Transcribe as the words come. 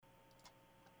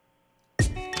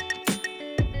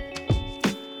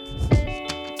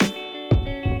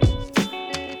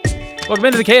Welcome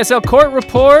into the KSL Court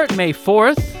Report, May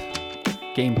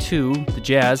 4th. Game 2, the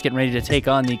Jazz getting ready to take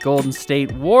on the Golden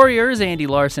State Warriors. Andy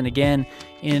Larson again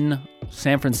in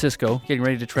San Francisco, getting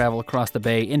ready to travel across the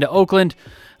bay into Oakland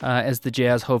as the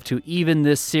Jazz hope to even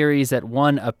this series at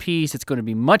 1 apiece. It's going to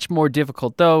be much more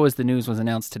difficult, though, as the news was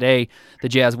announced today. The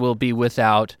Jazz will be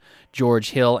without George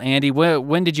Hill. Andy,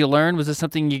 when did you learn? Was this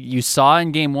something you saw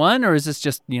in Game 1, or is this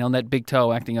just, that big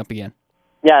toe acting up again?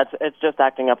 Yeah, it's just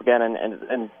acting up again,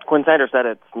 and Quinn Snyder said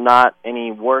it's not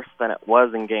any worse than it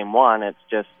was in Game 1. It's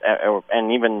just,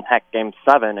 and even heck, Game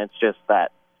 7, it's just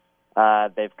that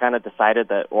they've kind of decided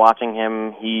that watching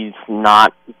him, he's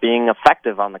not being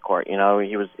effective on the court. He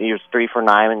was 3 for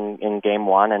 9 in Game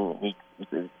 1, and he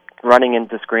running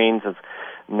into screens is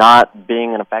not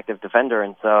being an effective defender,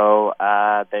 and so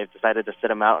they've decided to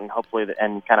sit him out and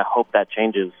kind of hope that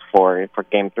changes for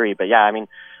Game 3. But yeah,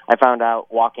 I found out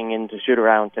walking into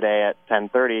shoot-around today at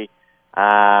 10:30,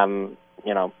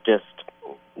 just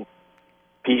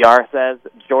PR says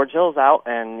George Hill's out,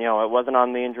 and, it wasn't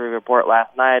on the injury report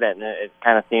last night, and it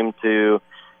kind of seemed to,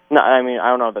 I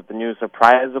don't know that the news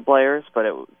surprised the players, but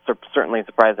it certainly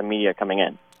surprised the media coming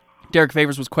in. Derek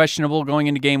Favors was questionable going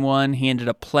into Game 1. He ended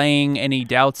up playing. Any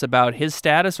doubts about his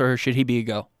status, or should he be a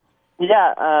go?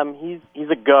 Yeah, he's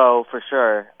a go for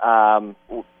sure.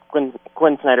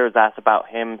 Quinn Snyder was asked about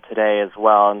him today as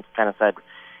well, and kind of said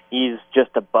he's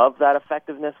just above that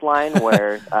effectiveness line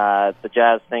where the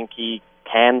Jazz think he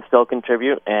can still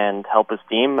contribute and help his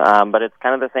team, but it's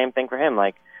kind of the same thing for him.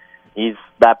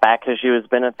 That back issue has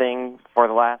been a thing for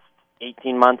the last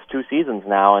 18 months, 2 seasons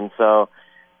now, and so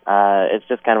it's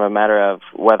just kind of a matter of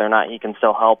whether or not he can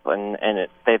still help, and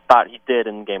they thought he did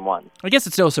in Game 1. I guess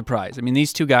it's no surprise.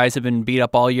 These two guys have been beat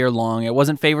up all year long. It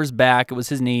wasn't Favors' back, it was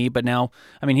his knee, but now,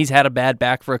 he's had a bad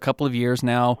back for a couple of years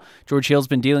now. George Hill's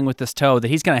been dealing with this toe that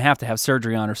he's going to have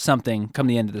surgery on or something come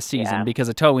the end of the season, because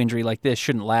a toe injury like this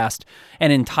shouldn't last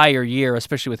an entire year,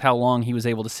 especially with how long he was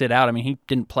able to sit out. He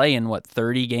didn't play in,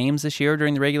 30 games this year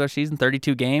during the regular season,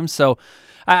 32 games, so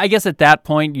I guess at that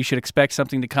point you should expect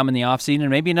something to come in the offseason and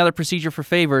maybe another procedure for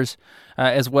Favors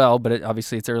as well, but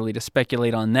obviously it's early to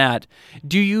speculate on that.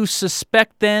 Do you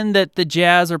suspect then that the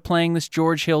Jazz are playing this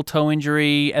George Hill toe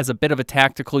injury as a bit of a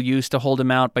tactical use to hold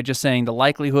him out by just saying the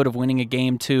likelihood of winning a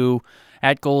Game 2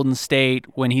 at Golden State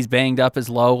when he's banged up is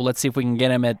low? Let's see if we can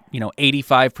get him at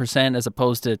 85% as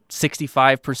opposed to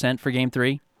 65% for Game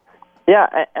 3? Yeah,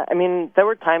 there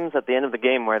were times at the end of the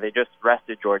game where they just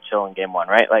rested George Hill in Game 1,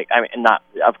 right? Not,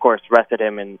 of course, rested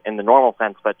him in the normal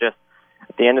sense, but just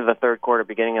at the end of the third quarter,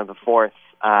 beginning of the fourth,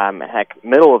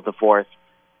 middle of the fourth,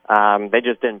 they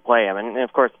just didn't play him. And,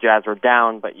 of course, the Jazz were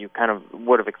down, but you kind of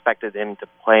would have expected him to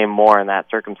play more in that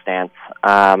circumstance.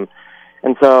 And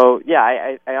so,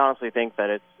 yeah, I honestly think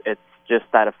that it's just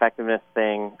that effectiveness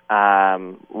thing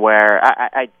where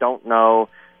I don't know.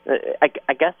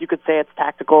 I guess you could say it's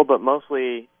tactical, but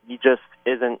mostly he just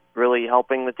isn't really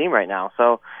helping the team right now.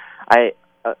 So, I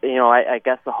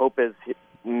guess the hope is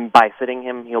by sitting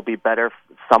him, he'll be better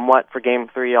somewhat for Game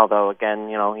 3. Although again,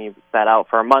 he sat out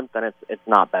for a month and it's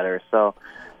not better. So,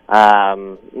 I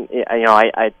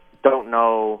don't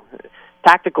know.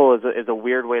 Tactical is a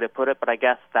weird way to put it, but I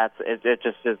guess it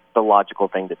just is the logical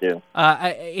thing to do.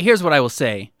 Here's what I will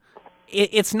say.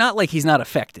 It's not like he's not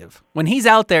effective. When he's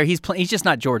out there, he's just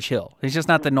not George Hill. He's just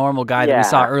not the normal guy that we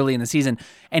saw early in the season.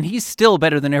 And he's still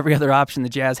better than every other option the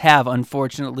Jazz have,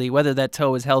 unfortunately, whether that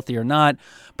toe is healthy or not.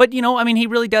 But, he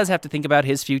really does have to think about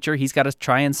his future. He's got to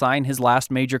try and sign his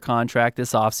last major contract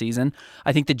this offseason.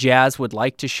 I think the Jazz would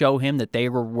like to show him that they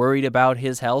were worried about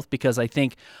his health, because I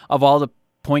think of all the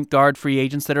point guard free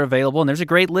agents that are available, and there's a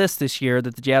great list this year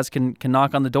that the Jazz can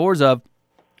knock on the doors of,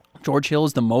 George Hill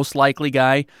is the most likely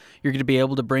guy you're going to be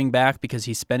able to bring back because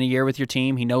he's spent a year with your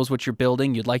team. He knows what you're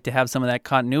building. You'd like to have some of that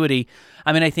continuity.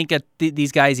 I think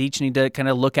these guys each need to kind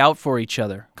of look out for each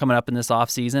other coming up in this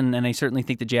offseason, and I certainly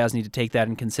think the Jazz need to take that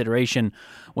in consideration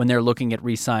when they're looking at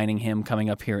re-signing him coming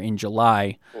up here in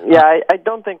July. Yeah, I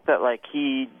don't think that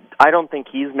I don't think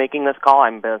he's making this call.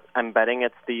 I'm betting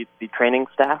it's the training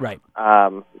staff. Right.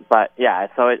 But yeah,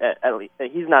 so at least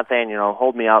he's not saying,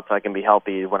 hold me out so I can be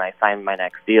healthy when I sign my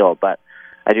next deal. But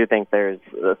I do think there's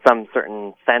some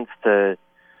certain sense to,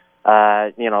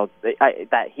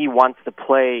 that he wants to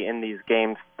play in these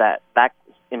games. That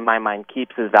in my mind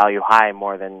keeps his value high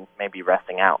more than maybe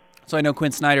resting out. So I know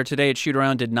Quinn Snyder today at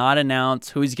Shoot-Around did not announce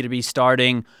who he's going to be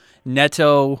starting.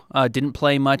 Neto didn't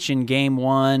play much in Game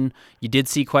 1. You did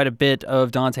see quite a bit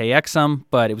of Dante Exum,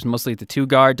 but it was mostly at the 2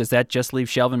 guard. Does that just leave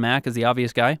Shelvin Mack as the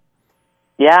obvious guy?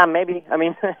 Yeah, maybe.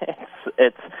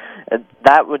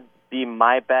 That would be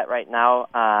my bet right now.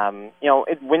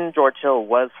 When George Hill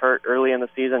was hurt early in the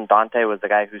season, Dante was the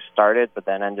guy who started, but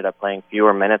then ended up playing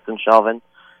fewer minutes than Shelvin.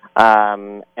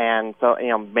 And so,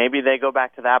 maybe they go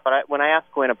back to that. But when I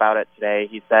asked Quinn about it today,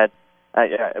 he said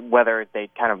whether they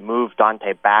kind of move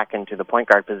Dante back into the point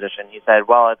guard position. He said,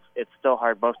 well, it's still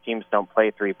hard. Most teams don't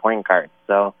play 3 point guards.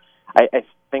 So I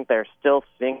think they're still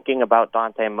thinking about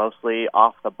Dante mostly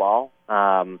off the ball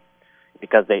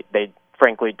because they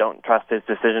frankly don't trust his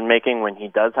decision-making when he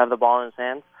does have the ball in his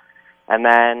hands. And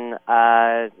then,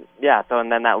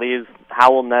 and then that leaves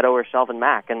Howell, Neto, or Shelvin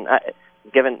Mack. And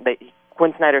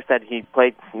Quinn Snyder said he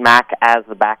played Mack as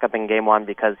the backup in Game 1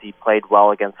 because he played well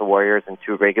against the Warriors in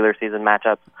 2 regular season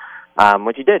matchups,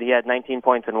 which he did. He had 19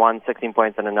 points in one, 16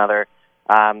 points in another.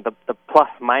 The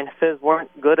plus-minuses weren't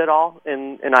good at all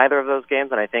in either of those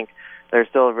games, and I think there's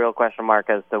still a real question mark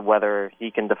as to whether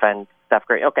he can defend Steph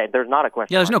Curry. Okay, there's not a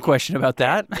question. Yeah, there's no question about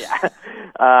that. Yeah.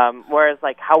 Whereas,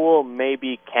 Howell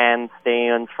maybe can stay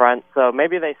in front, so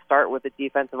maybe they start with a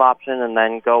defensive option and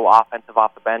then go offensive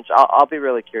off the bench. I'll be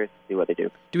really curious to see what they do.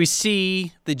 Do we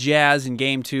see the Jazz in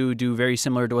Game 2 do very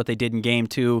similar to what they did in Game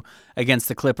 2 against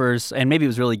the Clippers? And maybe it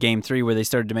was really Game 3 where they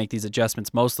started to make these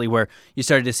adjustments mostly, where you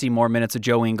started to see more minutes of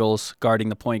Joe Ingles guarding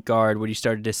the point guard, where you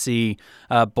started to see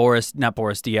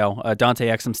Dante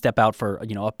Exum step out for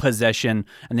a possession,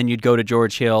 and then you'd go to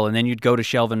George Hill, and then you'd go to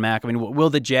Shelvin Mack. I mean, will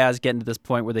the Jazz get into this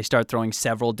point where they start throwing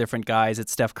several different guys at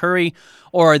Steph Curry,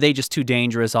 or are they just too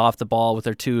dangerous off the ball with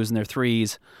their 2s and their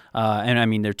 3s?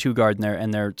 Their 2 guard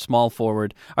and their small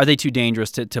forward. Are they too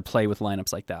dangerous to play with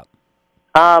lineups like that?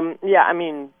 I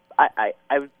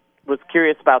was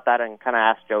curious about that and kind of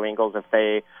asked Joe Ingles if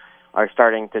they are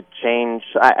starting to change.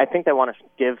 I think they want to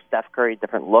give Steph Curry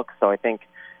different looks, so I think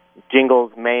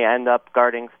Jingles may end up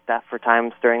guarding Steph at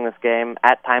times during this game.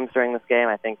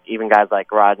 I think even guys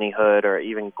like Rodney Hood or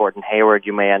even Gordon Hayward,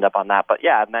 you may end up on that. But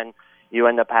yeah, and then you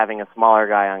end up having a smaller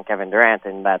guy on Kevin Durant,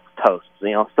 and that's toast,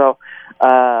 So,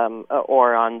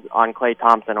 or on Klay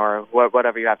Thompson or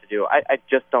whatever you have to do. I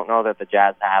just don't know that the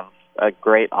Jazz have a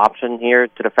great option here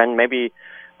to defend. Maybe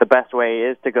the best way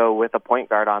is to go with a point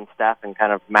guard on Steph and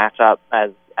kind of match up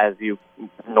as you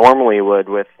normally would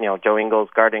with Joe Ingles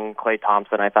guarding Klay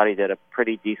Thompson. I thought he did a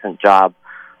pretty decent job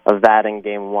of that in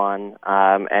Game 1,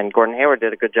 and Gordon Hayward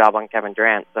did a good job on Kevin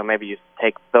Durant. So maybe you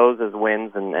take those as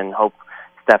wins and hope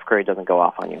Steph Curry doesn't go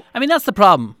off on you. I mean, that's the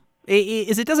problem.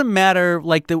 It doesn't matter,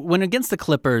 when against the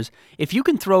Clippers, if you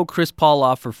can throw Chris Paul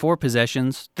off for 4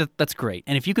 possessions, that's great.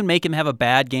 And if you can make him have a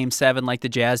bad Game 7 like the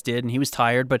Jazz did, and he was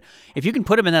tired, but if you can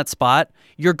put him in that spot,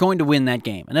 you're going to win that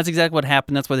game. And that's exactly what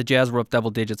happened. That's why the Jazz were up double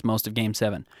digits most of Game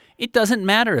 7. It doesn't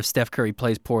matter if Steph Curry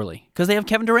plays poorly, because they have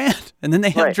Kevin Durant, and then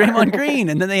they have Draymond Green,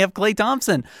 and then they have Klay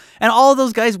Thompson. And all of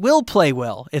those guys will play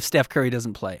well if Steph Curry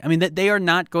doesn't play. I mean, they are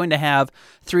not going to have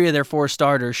 3 of their 4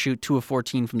 starters shoot 2 of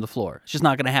 14 from the floor. It's just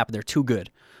not going to happen. They're too good.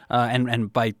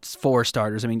 And by 4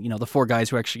 starters, I mean, the 4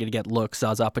 guys who are actually going to get looks.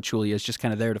 Zaza Pachulia is just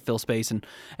kind of there to fill space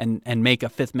and make a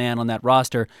 5th man on that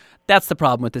roster. That's the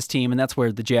problem with this team, and that's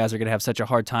where the Jazz are going to have such a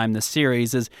hard time this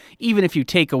series, is even if you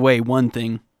take away one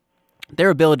thing, their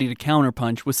ability to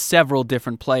counterpunch with several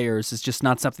different players is just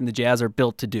not something the Jazz are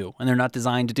built to do, and they're not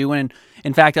designed to do. And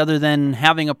in fact, other than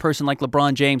having a person like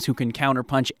LeBron James who can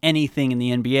counterpunch anything in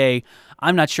the NBA,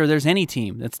 I'm not sure there's any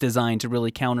team that's designed to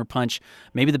really counterpunch.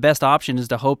 Maybe the best option is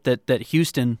to hope that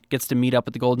Houston gets to meet up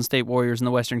with the Golden State Warriors in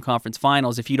the Western Conference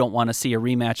Finals if you don't want to see a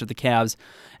rematch of the Cavs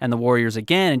and the Warriors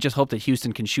again, and just hope that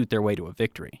Houston can shoot their way to a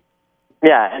victory.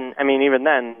 Yeah, and I mean, even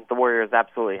then, the Warriors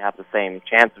absolutely have the same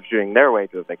chance of shooting their way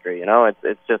to a victory.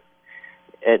 It's just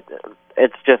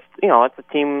it's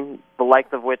a team the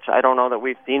likes of which I don't know that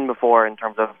we've seen before in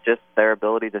terms of just their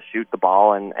ability to shoot the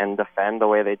ball and defend the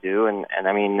way they do. And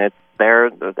I mean, they're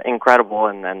incredible,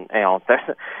 and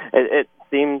it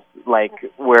seems like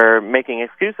we're making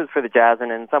excuses for the Jazz,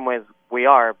 and in some ways we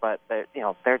are, but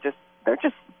they're just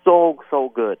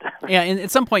so good. Yeah, and at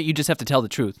some point you just have to tell the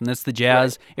truth, and that's the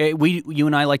Jazz. Right. You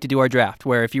and I like to do our draft,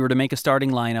 where if you were to make a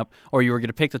starting lineup, or you were going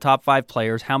to pick the top 5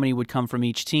 players, how many would come from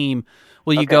each team?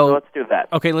 You go? So let's do that.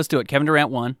 Okay, let's do it. Kevin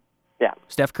Durant 1. Yeah.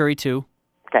 Steph Curry 2.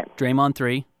 Okay. Draymond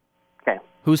 3. Okay.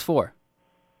 Who's 4?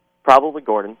 Probably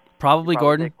Gordon. Probably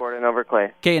Gordon. Take Gordon over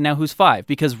Klay. Okay, and now who's 5?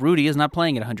 Because Rudy is not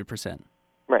playing at 100%.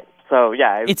 Right. So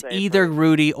yeah, it's either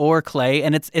Rudy or Klay,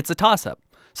 and it's a toss-up.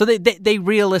 So they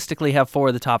realistically have 4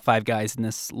 of the top 5 guys in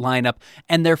this lineup,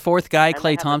 and their 4th guy,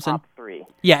 Klay Thompson. The top 3.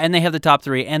 Yeah, and they have the top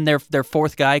 3, and their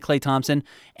 4th guy, Klay Thompson,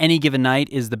 any given night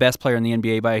is the best player in the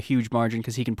NBA by a huge margin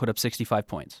because he can put up 65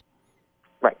 points.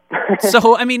 Right.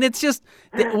 So I mean, it's just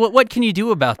what can you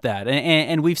do about that?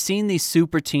 And we've seen these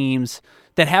super teams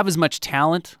that have as much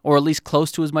talent, or at least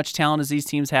close to as much talent as these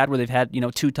teams had, where they've had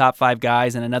 2 top 5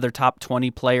 guys and another top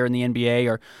 20 player in the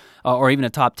NBA, or even a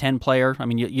top 10 player. I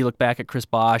mean, you look back at Chris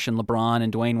Bosh and LeBron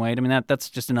and Dwayne Wade. I mean,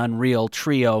 that's just an unreal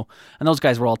trio. And those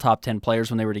guys were all top 10 players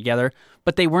when they were together.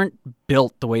 But they weren't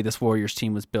built the way this Warriors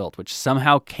team was built, which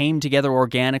somehow came together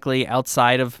organically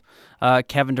outside of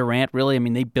Kevin Durant, really. I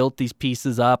mean, they built these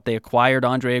pieces up. They acquired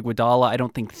Andre Iguodala, I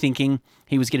don't think thinking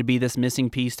he was going to be this missing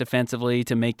piece defensively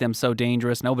to make them so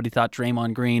dangerous. Nobody thought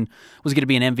Draymond Green was going to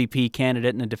be an MVP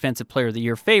candidate and a Defensive Player of the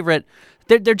Year favorite.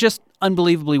 They're just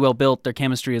unbelievably well built. Their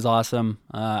chemistry is awesome.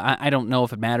 I don't know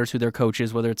if it matters who their coach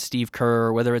is, whether it's Steve Kerr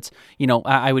or whether it's,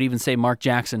 I would even say Mark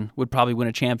Jackson would probably win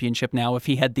a championship now if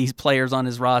he had these players on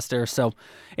his roster. So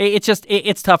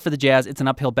it's tough for the Jazz. It's an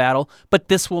uphill battle, but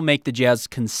this will make the Jazz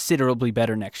considerably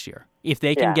better next year. If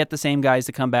they can get the same guys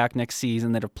to come back next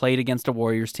season that have played against a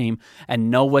Warriors team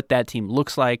and know what that team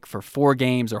looks like for 4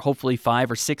 games or hopefully 5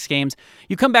 or 6 games,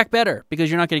 you come back better, because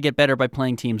you're not going to get better by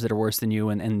playing teams that are worse than you,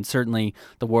 and certainly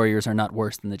the Warriors are not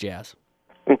worse than the Jazz.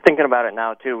 I'm thinking about it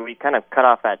now, too. We kind of cut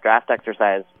off that draft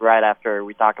exercise right after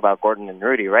we talk about Gordon and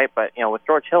Rudy, right? But, with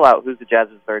George Hill out, who's the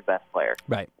Jazz's third best player?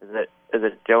 Right. Is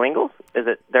it Joe Ingles? Is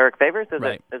it Derek Favors? Is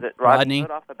it Rodney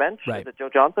Hood off the bench? Right. Is it Joe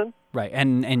Johnson? Right.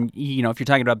 And if you're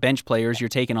talking about bench players, you're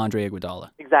taking Andre Iguodala.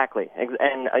 Exactly.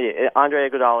 And Andre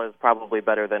Iguodala is probably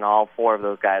better than all 4 of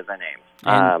those guys I named.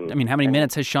 And how many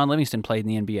minutes has Sean Livingston played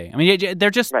in the NBA? I mean, they're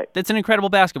just, it's an incredible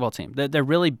basketball team. They're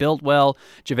really built well.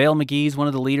 JaVale McGee's one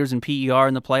of the leaders in PER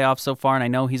in the playoffs so far, and I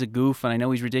know he's a goof, and I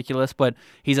know he's ridiculous, but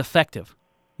he's effective.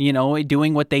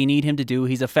 Doing what they need him to do,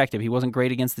 he's effective. He wasn't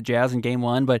great against the Jazz in Game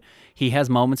 1, but he has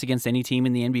moments against any team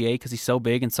in the NBA because he's so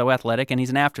big and so athletic, and he's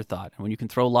an afterthought. And when you can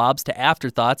throw lobs to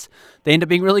afterthoughts, they end up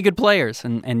being really good players.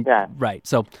 Right.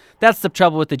 So that's the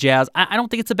trouble with the Jazz. I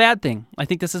don't think it's a bad thing. I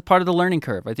think this is part of the learning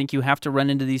curve. I think you have to run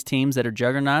into these teams that are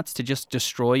juggernauts to just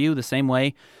destroy you the same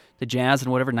way the Jazz in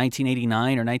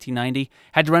 1989 or 1990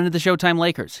 had to run into the Showtime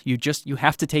Lakers. You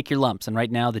have to take your lumps, and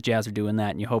right now the Jazz are doing that,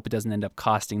 and you hope it doesn't end up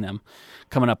costing them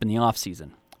coming up in the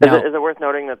offseason. Is it worth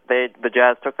noting that the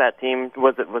Jazz took that team?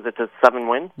 Was it to 7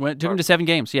 wins? Took them to 7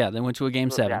 games. Yeah, they went to a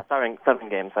game 7. Yeah, 7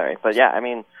 games. Sorry, but yeah, I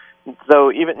mean,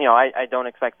 so even I don't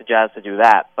expect the Jazz to do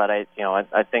that, but I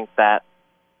think that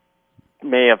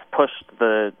may have pushed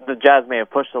the Jazz may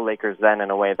have pushed the Lakers then in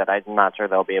a way that I'm not sure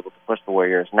they'll be able to push the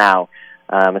Warriors now.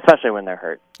 Especially when they're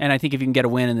hurt. And I think if you can get a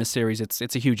win in this series,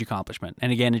 it's a huge accomplishment.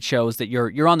 And again, it shows that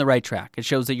you're on the right track. It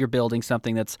shows that you're building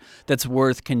something that's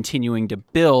worth continuing to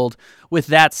build. With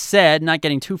that said, not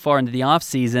getting too far into the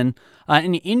offseason,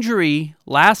 an injury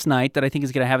last night that I think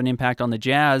is going to have an impact on the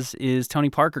Jazz is Tony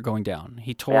Parker going down.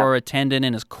 He tore a tendon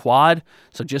in his quad,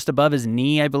 so just above his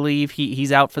knee, I believe.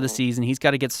 He's out for the season. He's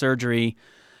got to get surgery.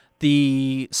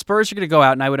 The Spurs are going to go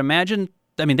out, and I would imagine,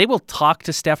 they will talk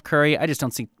to Steph Curry. I just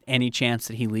don't see any chance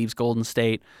that he leaves Golden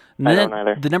State. I don't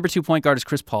either. The number 2 point guard is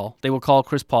Chris Paul. They will call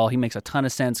Chris Paul. He makes a ton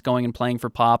of sense going and playing for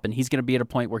Pop, and he's going to be at a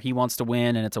point where he wants to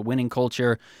win, and it's a winning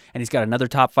culture, and he's got another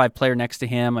top 5 player next to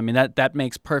him. That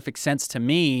makes perfect sense to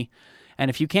me. And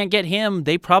if you can't get him,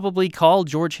 they probably call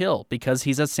George Hill because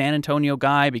he's a San Antonio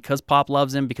guy, because Pop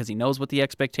loves him, because he knows what the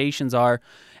expectations are.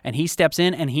 And he steps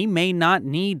in, and he may not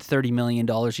need $30 million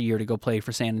a year to go play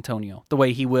for San Antonio the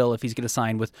way he will if he's going to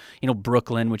sign with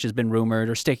Brooklyn, which has been rumored,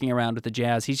 or sticking around with the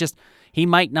Jazz. He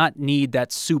might not need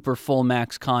that super full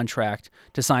max contract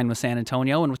to sign with San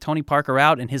Antonio. And with Tony Parker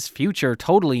out and his future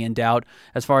totally in doubt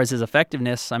as far as his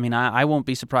effectiveness, I won't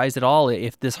be surprised at all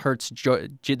if this hurts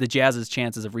the Jazz's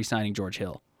chances of re-signing George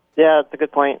Hill. Yeah, that's a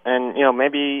good point. And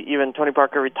maybe even Tony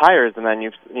Parker retires, and then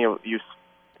you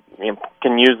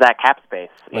can use that cap space.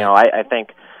 I think.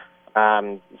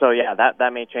 So yeah,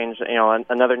 that may change.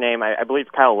 Another name, I believe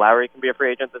Kyle Lowry can be a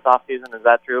free agent this offseason. Is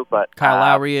that true? But Kyle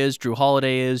Lowry is, Drew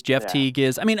Holiday is, Jeff Teague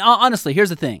is. Honestly, here's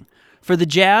the thing. For the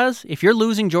Jazz, if you're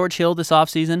losing George Hill this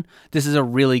offseason, this is a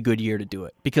really good year to do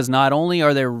it. Because not only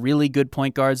are there really good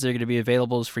point guards that are going to be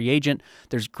available as free agent,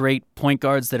 there's great point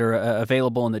guards that are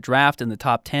available in the draft in the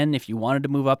top 10. If you wanted to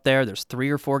move up there's 3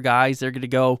 or 4 guys that are going to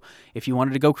go. If you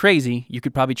wanted to go crazy, you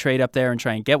could probably trade up there and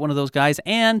try and get one of those guys.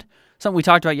 And something we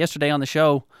talked about yesterday on the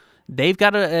show, they've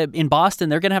got in Boston,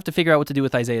 they're going to have to figure out what to do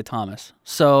with Isaiah Thomas.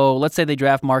 So let's say they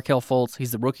draft Markelle Fultz.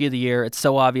 He's the Rookie of the Year. It's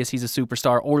so obvious he's a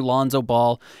superstar. Or Lonzo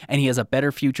Ball, and he has a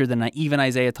better future than even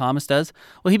Isaiah Thomas does.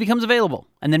 Well, he becomes available.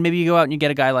 And then maybe you go out and you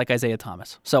get a guy like Isaiah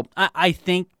Thomas. So I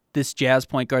think this Jazz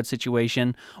point guard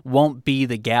situation won't be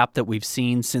the gap that we've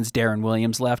seen since Darren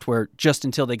Williams left, where just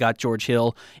until they got George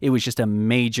Hill, it was just a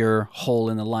major hole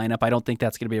in the lineup. I don't think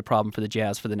that's going to be a problem for the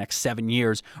Jazz for the next 7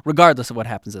 years, regardless of what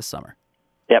happens this summer.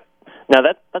 Yep. Now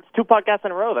that's 2 podcasts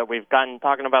in a row that we've gotten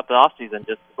talking about the offseason.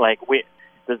 Just like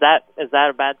Is that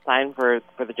a bad sign for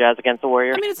the Jazz against the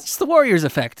Warriors? I mean, it's just the Warriors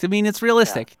effect. I mean, it's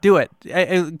realistic. Yeah. Do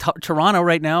it. Toronto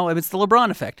right now, it's the LeBron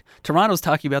effect. Toronto's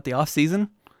talking about the offseason.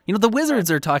 You know, the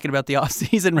Wizards are talking about the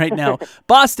offseason right now.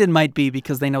 Boston might be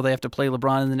because they know they have to play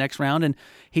LeBron in the next round, and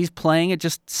he's playing at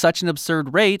just such an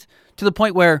absurd rate to the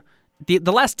point where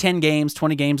the last 10 games,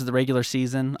 20 games of the regular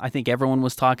season, I think everyone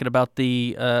was talking about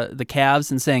the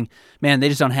Cavs and saying, man, they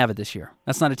just don't have it this year.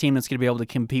 That's not a team that's going to be able to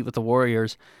compete with the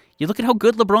Warriors. You look at how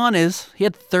good LeBron is. He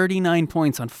had 39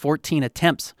 points on 14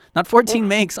 attempts. Not 14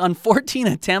 makes, on 14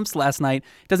 attempts last night.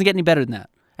 It doesn't get any better than that.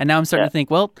 And now I'm starting to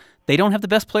think, well, they don't have the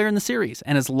best player in the series.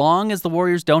 And as long as the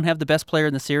Warriors don't have the best player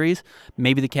in the series,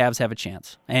 maybe the Cavs have a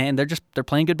chance. And they're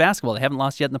playing good basketball. They haven't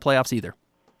lost yet in the playoffs either.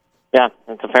 Yeah,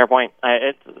 it's a fair point.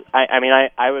 I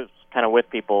was kind of with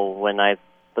people when I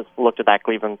looked at that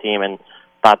Cleveland team and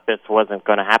thought this wasn't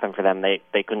going to happen for them.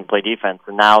 They couldn't play defense,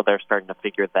 and now they're starting to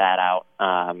figure that out,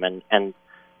 and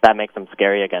that makes them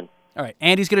scary again. All right,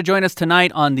 Andy's going to join us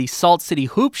tonight on the Salt City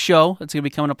Hoop Show. That's going to be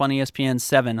coming up on ESPN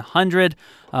 700.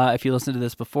 If you listened to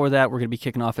this before that, we're going to be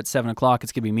kicking off at 7 o'clock.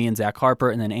 It's going to be me and Zach Harper,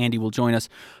 and then Andy will join us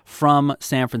from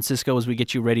San Francisco as we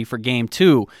get you ready for Game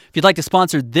 2. If you'd like to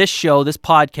sponsor this show, this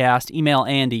podcast, email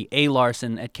Andy,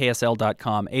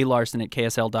 alarson@ksl.com,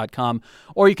 alarson@ksl.com,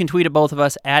 or you can tweet at both of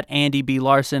us, at Andy B.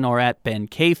 Larson or at Ben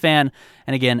K. Fan.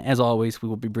 And again, as always, we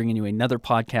will be bringing you another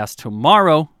podcast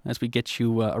tomorrow as we get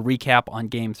you a recap on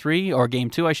Game 3, or Game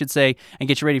 2, I should say, and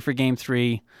get you ready for Game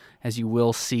 3, as you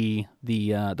will see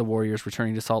the Warriors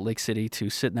returning to Salt Lake City to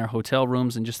sit in their hotel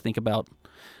rooms and just think about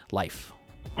life,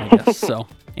 I guess. So,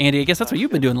 Andy, I guess that's what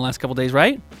you've been doing the last couple of days,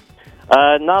 right?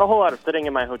 Not a whole lot of sitting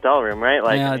in my hotel room,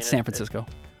 right? It's San Francisco.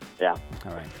 Yeah.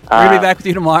 All right. We're going to be back with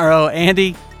you tomorrow.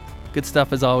 Andy, good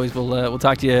stuff as always. We'll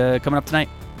talk to you coming up tonight.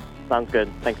 Sounds good.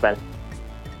 Thanks, Ben.